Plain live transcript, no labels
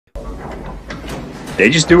they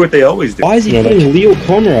just do what they always do. Why is he putting Leo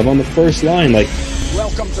Komarov on the first line? Like,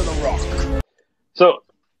 welcome to the Rock. So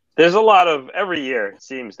there's a lot of, every year it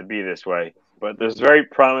seems to be this way, but there's very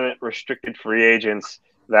prominent restricted free agents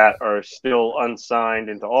that are still unsigned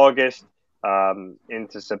into August,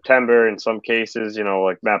 into September in some cases, you know,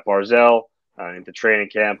 like Matt Barzal, into training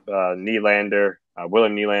camp, Nylander,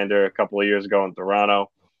 William Nylander a couple of years ago in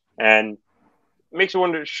Toronto. And it makes you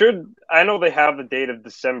wonder, I know they have the date of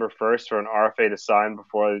December 1st for an RFA to sign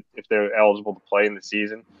before, if they're eligible to play in the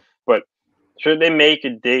season, but should they make a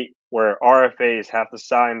date where RFAs have to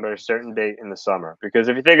sign by a certain date in the summer? Because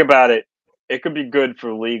if you think about it, it could be good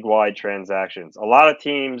for league-wide transactions. A lot of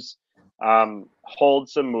teams hold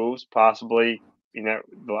some moves, possibly, you know,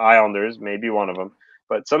 the Islanders, maybe one of them.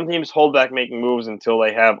 But some teams hold back making moves until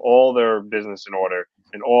they have all their business in order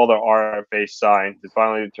and all their RFAs signed to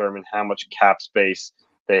finally determine how much cap space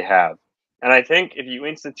they have. And I think if you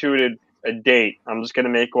instituted a date, I'm just going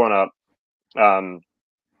to make one up,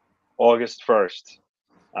 August 1st,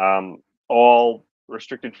 all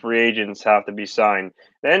restricted free agents have to be signed.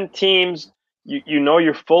 Then teams, you know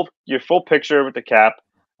your full picture with the cap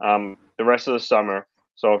the rest of the summer.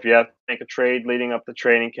 So if you have to make a trade leading up to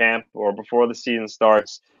training camp or before the season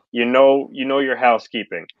starts, you know your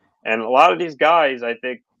housekeeping. And a lot of these guys, I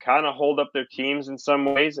think, kind of hold up their teams in some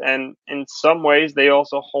ways, and in some ways they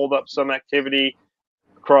also hold up some activity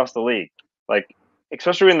across the league. Like,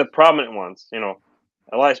 especially in the prominent ones, you know,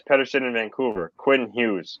 Elias Pettersson in Vancouver, Quinn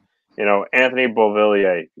Hughes, you know, Anthony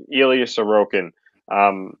Beuvillier, Ilya Sorokin.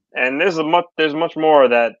 And there's much more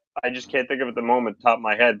that I just can't think of at the moment, top of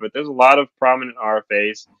my head, but there's a lot of prominent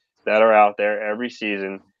RFAs that are out there every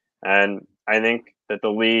season. And I think that the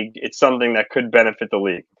league, it's something that could benefit the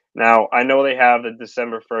league. Now, I know they have the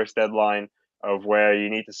December 1st deadline of where you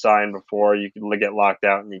need to sign before you can get locked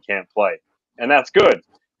out and you can't play. And that's good.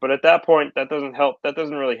 But at that point, that doesn't help. That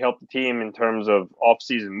doesn't really help the team in terms of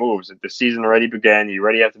off-season moves. If the season already began, you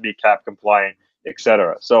already have to be cap compliant,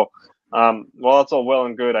 etc. So, while that's all well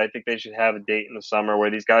and good, I think they should have a date in the summer where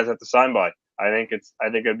these guys have to sign by. I think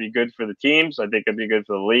it'd be good for the teams. I think it'd be good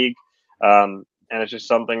for the league. And it's just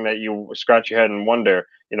something that you scratch your head and wonder,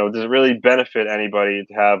 you know, does it really benefit anybody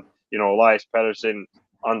to have, you know, Elias Pettersson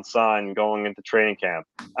unsigned going into training camp?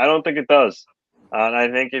 I don't think it does. And I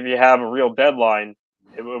think if you have a real deadline,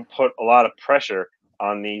 it will put a lot of pressure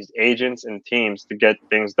on these agents and teams to get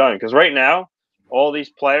things done. Because right now, all these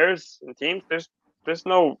players and teams, there's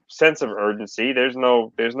no sense of urgency. There's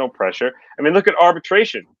no pressure. I mean, look at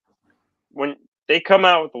arbitration. When they come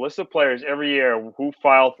out with a list of players every year who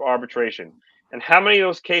filed for arbitration, and how many of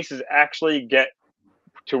those cases actually get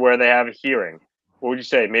to where they have a hearing? What would you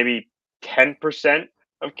say? Maybe 10%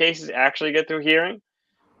 of cases actually get to a hearing?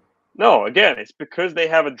 No, again, it's because they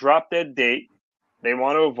have a drop-dead date they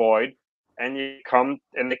want to avoid, and they come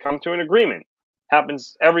to an agreement.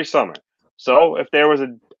 Happens every summer. So if there was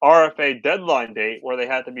a RFA deadline date where they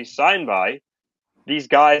had to be signed by, these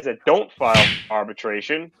guys that don't file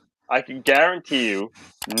arbitration, I can guarantee you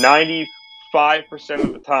 95%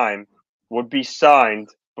 of the time would be signed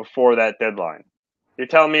before that deadline. You're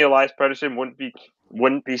telling me Elias Pettersson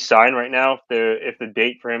wouldn't be signed right now if the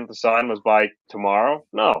date for him to sign was by tomorrow?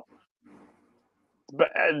 No. But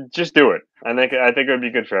just do it. I think it would be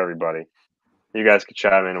good for everybody. You guys could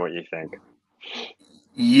chime in what you think.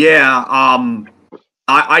 Yeah,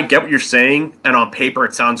 I get what you're saying, and on paper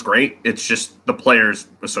it sounds great. It's just the Players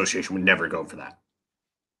Association would never go for that.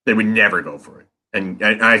 They would never go for it, and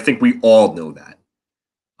I think we all know that.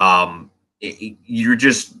 You're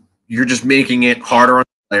just making it harder on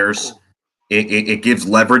players. It gives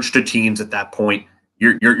leverage to teams at that point.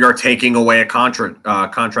 You're taking away a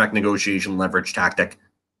contract negotiation leverage tactic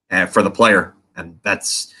for the player, and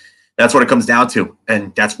that's what it comes down to,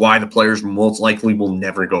 and that's why the players most likely will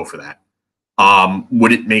never go for that.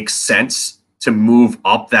 Would it make sense to move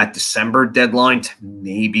up that December deadline to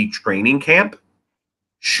maybe training camp?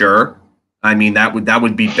 Sure. I mean, that would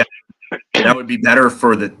be better. That would be better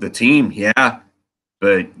for the team, yeah.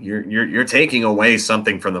 But you're taking away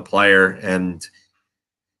something from the player, and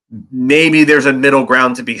maybe there's a middle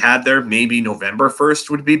ground to be had there. Maybe November 1st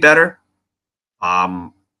would be better.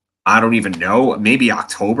 I don't even know. Maybe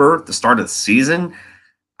October, the start of the season.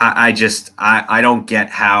 I don't get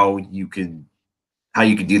how you could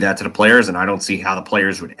do that to the players, and I don't see how the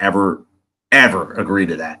players would ever agree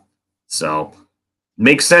to that. So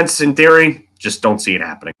makes sense in theory, just don't see it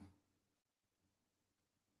happening.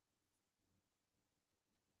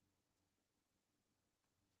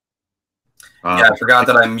 Yeah, I forgot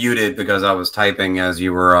that I muted because I was typing as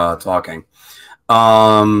you were talking.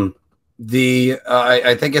 I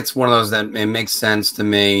think it's one of those that it makes sense to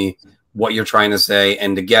me what you're trying to say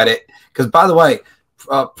and to get it. Because, by the way,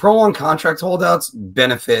 prolonged contract holdouts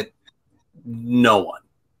benefit no one.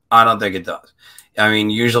 I don't think it does. I mean,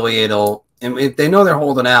 usually if they know they're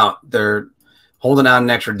holding out an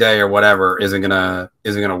extra day or whatever isn't gonna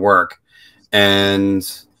work. And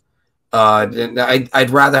I'd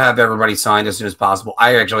rather have everybody signed as soon as possible.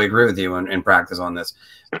 I actually agree with you in practice on this,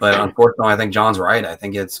 but unfortunately, I think John's right. I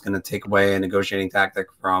think it's going to take away a negotiating tactic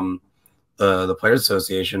from the Players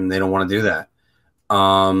Association. They don't want to do that.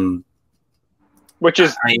 What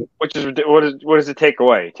does it take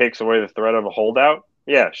away? It takes away the threat of a holdout.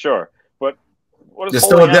 Yeah, sure, but what is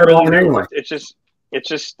still a deadline anyway?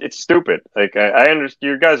 It's stupid. Like I understand.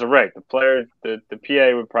 You guys are right. The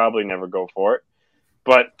PA would probably never go for it,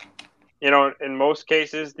 but in most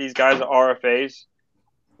cases, these guys are RFAs.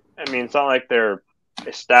 I mean, it's not like they're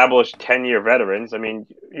established 10-year veterans. I mean,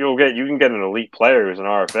 you can get an elite player who's an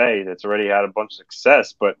RFA that's already had a bunch of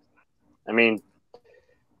success, but I mean,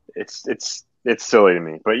 it's silly to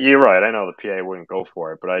me. But you're right. I know the PA wouldn't go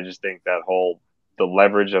for it, but I just think that the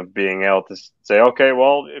leverage of being able to say, okay,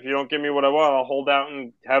 well, if you don't give me what I want, I'll hold out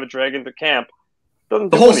and have it drag into camp. The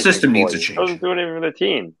whole system needs a change. Doesn't do anything for the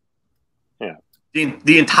team. Yeah.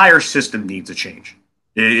 The entire system needs a change.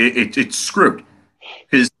 It's screwed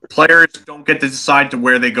because players don't get to decide to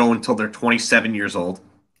where they go until they're 27 years old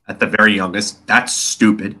at the very youngest. That's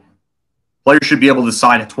stupid. Players should be able to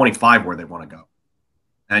decide at 25 where they want to go.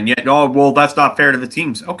 And yet, well, that's not fair to the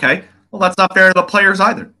teams. Okay, well, that's not fair to the players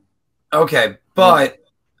either. Okay, but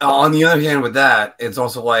on the other hand, with that, it's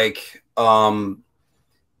also like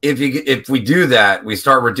if we do that, we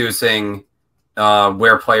start reducing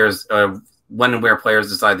where players when and where players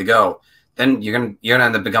decide to go, then you're gonna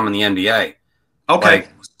end up becoming the NBA. Okay,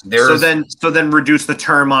 so then reduce the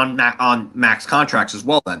term on max contracts as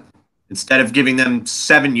well. Then instead of giving them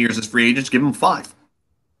 7 years as free agents, give them 5.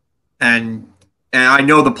 And I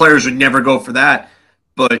know the players would never go for that,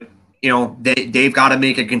 but they've got to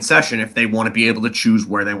make a concession if they want to be able to choose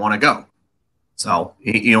where they want to go. So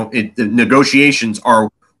the negotiations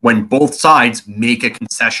are when both sides make a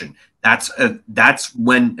concession. That's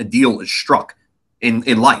when a deal is struck in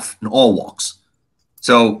life, in all walks.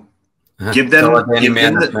 So give them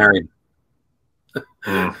married.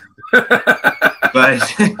 But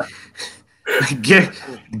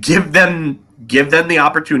give them the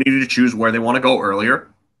opportunity to choose where they want to go earlier,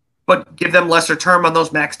 but give them lesser term on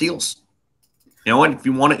those max deals. And if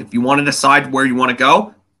you want to decide where you want to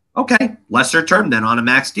go, okay, lesser term then on a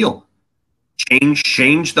max deal.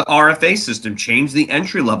 Change the RFA system, change the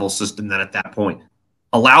entry level system then at that point.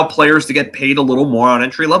 Allow players to get paid a little more on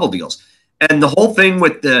entry level deals. And the whole thing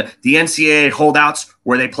with the NCAA holdouts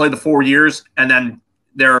where they play the 4 years and then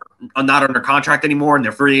they're not under contract anymore and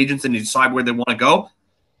they're free agents and they decide where they want to go.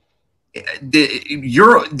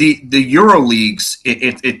 The Euro leagues,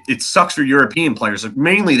 it sucks for European players,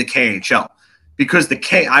 mainly the KHL, because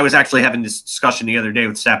I was actually having this discussion the other day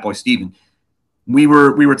with Statboy Steven. We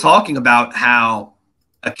were talking about how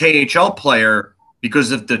a KHL player,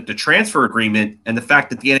 because of the transfer agreement and the fact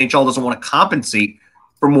that the NHL doesn't want to compensate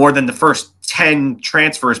for more than the first 10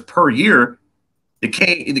 transfers per year, the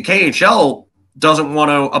KHL doesn't want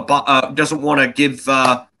to give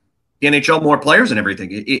the NHL more players and everything.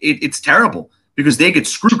 It's terrible because they get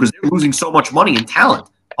screwed because they're losing so much money and talent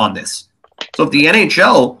on this. So if the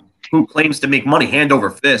NHL, who claims to make money hand over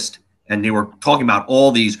fist, and they were talking about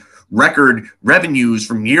all these record revenues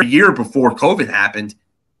from year before COVID happened,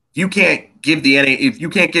 if you can't give the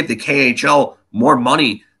KHL more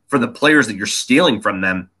money for the players that you're stealing from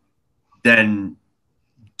them, then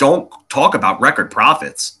don't talk about record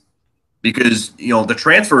profits, because the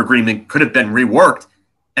transfer agreement could have been reworked.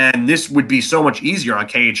 And this would be so much easier on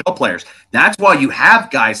KHL players. That's why you have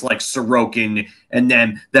guys like Sorokin and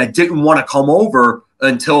them that didn't want to come over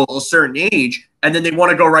until a certain age, and then they want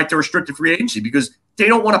to go right to restricted free agency because they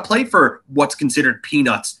don't want to play for what's considered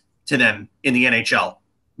peanuts to them in the NHL,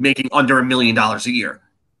 making under $1 million a year,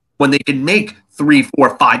 when they can make $3,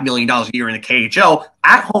 $4, $5 million a year in the KHL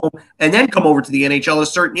at home and then come over to the NHL at a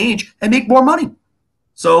certain age and make more money.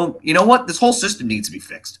 So you know what? This whole system needs to be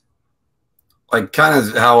fixed. Like kind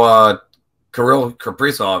of how Kirill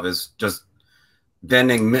Kaprizov is just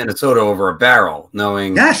bending Minnesota over a barrel,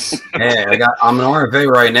 knowing, yes, hey, I'm an RFA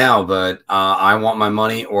right now, but I want my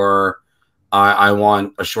money, or I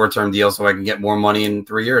want a short-term deal so I can get more money in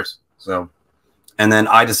 3 years. So, and then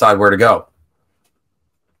I decide where to go.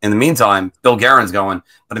 In the meantime, Bill Guerin's going,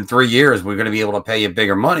 but in 3 years we're going to be able to pay you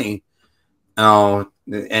bigger money.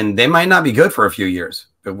 And they might not be good for a few years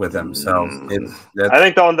with them. So I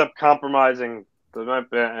think they'll end up compromising. They might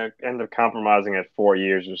end up compromising at 4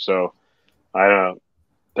 years or so. I don't know.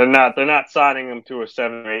 They're not signing him to a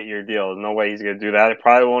 7 or 8 year deal. There's no way he's going to do that. It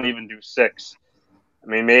probably won't even do 6. I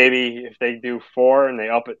mean, maybe if they do 4 and they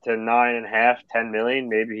up it to 9.5, 10 million,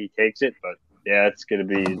 maybe he takes it. But yeah, it's going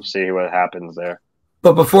to be see what happens there.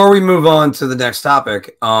 But before we move on to the next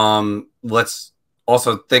topic, let's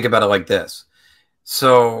also think about it like this.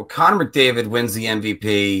 So Connor McDavid wins the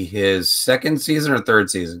MVP his 2nd season or 3rd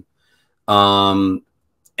season.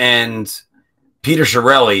 And Peter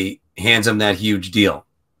Chiarelli hands him that huge deal.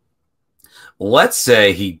 Let's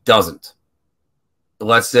say he doesn't.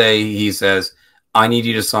 Let's say he says, I need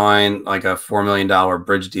you to sign like a $4 million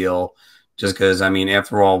bridge deal just because, I mean,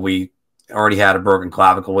 after all, we already had a broken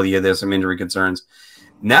clavicle with you. There's some injury concerns.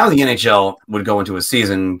 Now the NHL would go into a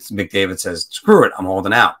season. McDavid says, screw it, I'm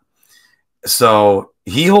holding out. So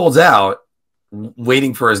he holds out,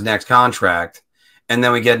 waiting for his next contract. And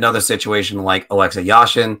then we get another situation like Alexei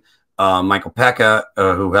Yashin, Michael Pekka,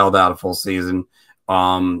 who held out a full season. Did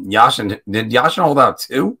Yashin hold out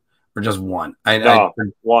 2 or just 1? One.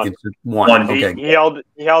 One. Okay. He held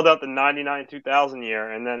out the 99-2000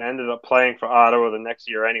 year and then ended up playing for Ottawa the next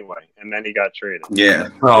year anyway, and then he got traded. Yeah.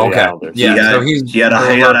 Oh, okay. Yeah. He had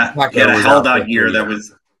a holdout year that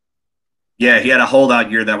was. Yeah, he had a holdout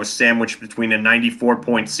year that was sandwiched between a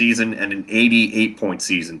 94-point season and an 88-point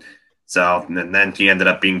season. So and then he ended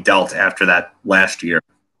up being dealt after that last year.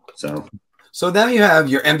 So now you have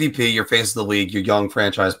your MVP, your face of the league, your young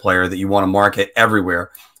franchise player that you want to market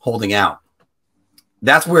everywhere, holding out.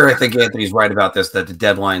 That's where I think Anthony's right about this, that the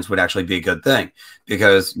deadlines would actually be a good thing,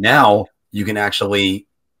 because now you can actually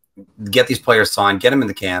get these players signed, get them in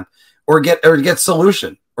the camp, or get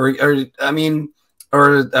solution, or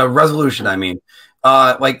a resolution. I mean,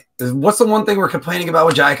 like, what's the one thing we're complaining about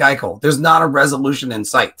with Jack Eichel? There's not a resolution in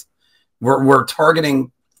sight. We're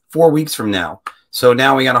targeting 4 weeks from now. So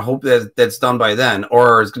now we got to hope that that's done by then,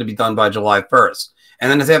 or it's going to be done by July 1st.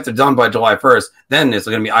 And then it's after done by July 1st, then it's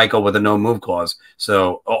going to be Eichel with a no move clause.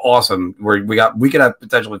 So awesome. We could have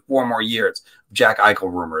potentially 4 more years of Jack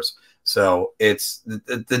Eichel rumors. So it's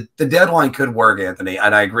the deadline could work, Anthony,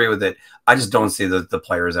 and I agree with it. I just don't see the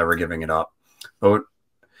players ever giving it up. But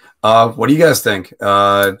what do you guys think?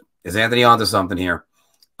 Is Anthony onto something here?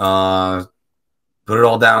 Put it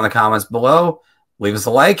all down in the comments below. Leave us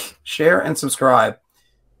a like, share, and subscribe.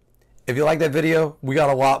 If you like that video, we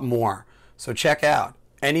got a lot more. So check out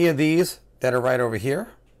any of these that are right over here.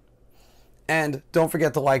 And don't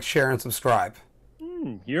forget to like, share, and subscribe.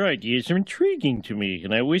 Your ideas are intriguing to me,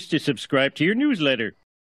 and I wish to subscribe to your newsletter.